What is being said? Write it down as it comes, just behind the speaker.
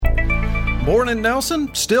Born in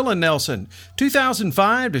Nelson, still in Nelson.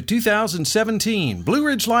 2005 to 2017, Blue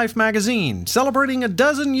Ridge Life magazine, celebrating a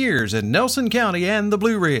dozen years in Nelson County and the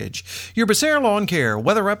Blue Ridge. Your Becerra Lawncare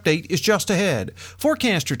weather update is just ahead.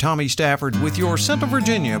 Forecaster Tommy Stafford with your Central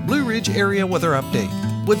Virginia Blue Ridge area weather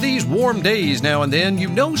update. With these warm days now and then, you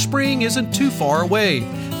know spring isn't too far away.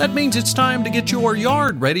 That means it's time to get your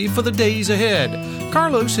yard ready for the days ahead.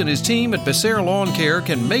 Carlos and his team at Becerra Lawncare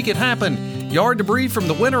can make it happen. Yard debris from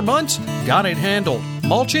the winter months? Got it handled.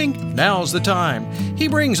 Mulching? Now's the time. He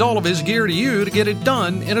brings all of his gear to you to get it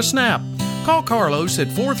done in a snap. Call Carlos at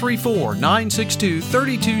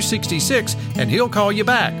 434-962-3266 and he'll call you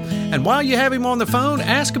back. And while you have him on the phone,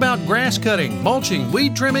 ask about grass cutting, mulching,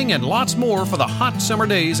 weed trimming, and lots more for the hot summer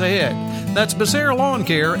days ahead. That's Becerra Lawn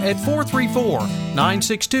Care at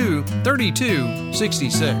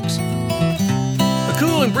 434-962-3266. A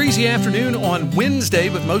cool and breezy afternoon on Wednesday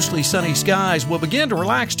with mostly sunny skies. We'll begin to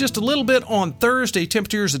relax just a little bit on Thursday.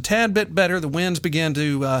 Temperatures a tad bit better. The winds begin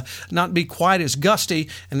to not be quite as gusty.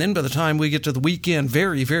 And then by the time we get to the weekend,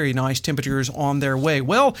 very, very nice temperatures on their way.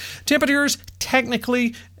 Well, temperatures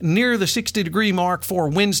technically near the 60-degree mark for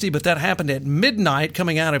Wednesday, but that happened at midnight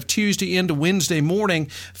coming out of Tuesday into Wednesday morning.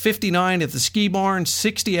 59 at the ski barn,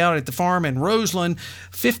 60 out at the farm in Roseland,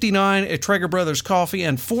 59 at Traeger Brothers Coffee,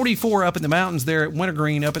 and 44 up in the mountains there at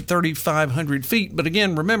Wintergreen up at 3,500 feet. But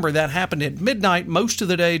again, remember that happened at midnight. Most of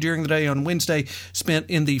the day during the day on Wednesday spent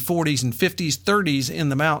in the 40s and 50s, 30s in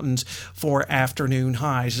the mountains for afternoon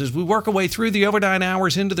highs. As we work our way through the overnight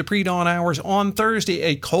hours into the pre-dawn hours on Thursday,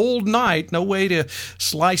 a cold night, no way to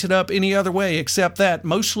slice it up any other way except that.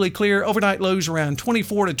 Mostly clear, overnight lows around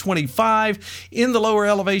 24 to 25. In the lower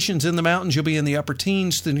elevations in the mountains, you'll be in the upper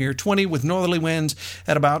teens to near 20 with northerly winds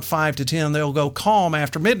at about 5 to 10. They'll go calm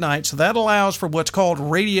after midnight, so that allows for what's called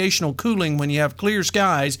radiational cooling when you have clear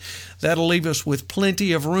skies. That'll leave us with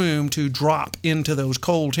plenty of room to drop into those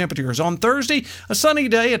cold temperatures. On Thursday, a sunny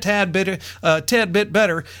day, a tad bit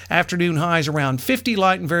better. Afternoon highs around 50,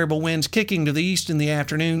 light and variable winds kicking to the east in the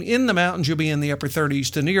afternoon. In the mountains, you'll be in the upper 30s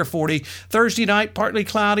to near 40. Thursday night, partly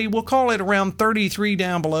cloudy. We'll call it around 33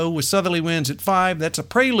 down below with southerly winds at 5. That's a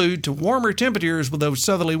prelude to warmer temperatures with those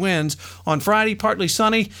southerly winds. On Friday, partly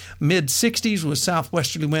sunny, mid-60s with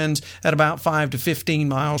southwesterly winds at about 5 to 15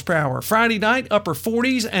 miles per hour. Friday night, upper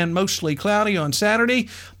 40s and mostly cloudy. On Saturday,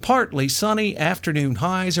 partly sunny, afternoon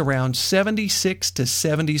highs around 76 to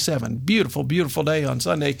 77. Beautiful, beautiful day on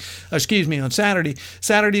Saturday.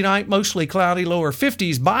 Saturday night, mostly cloudy, lower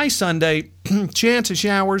 50s. By Sunday, chance of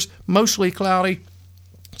showers, mostly cloudy.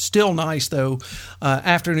 Still nice, though.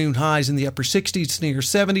 Afternoon highs in the upper 60s to near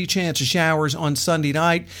 70. Chance of showers on Sunday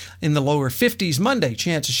night in the lower 50s. Monday,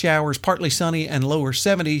 chance of showers, partly sunny and lower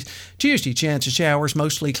 70s. Tuesday, chance of showers,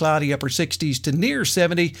 mostly cloudy, upper 60s to near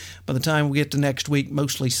 70. By the time we get to next week,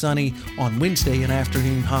 mostly sunny on Wednesday and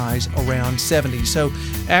afternoon highs around 70. So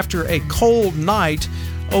after a cold night,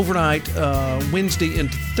 overnight, Wednesday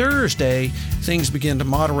into Thursday, things begin to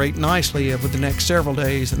moderate nicely over the next several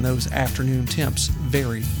days, and those afternoon temps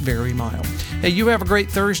very, very mild. Hey, you have a great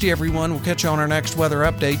Thursday, everyone. We'll catch you on our next weather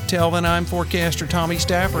update. Till then, I'm forecaster Tommy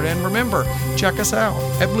Stafford, and remember, check us out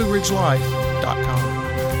at BlueRidgeLife.com.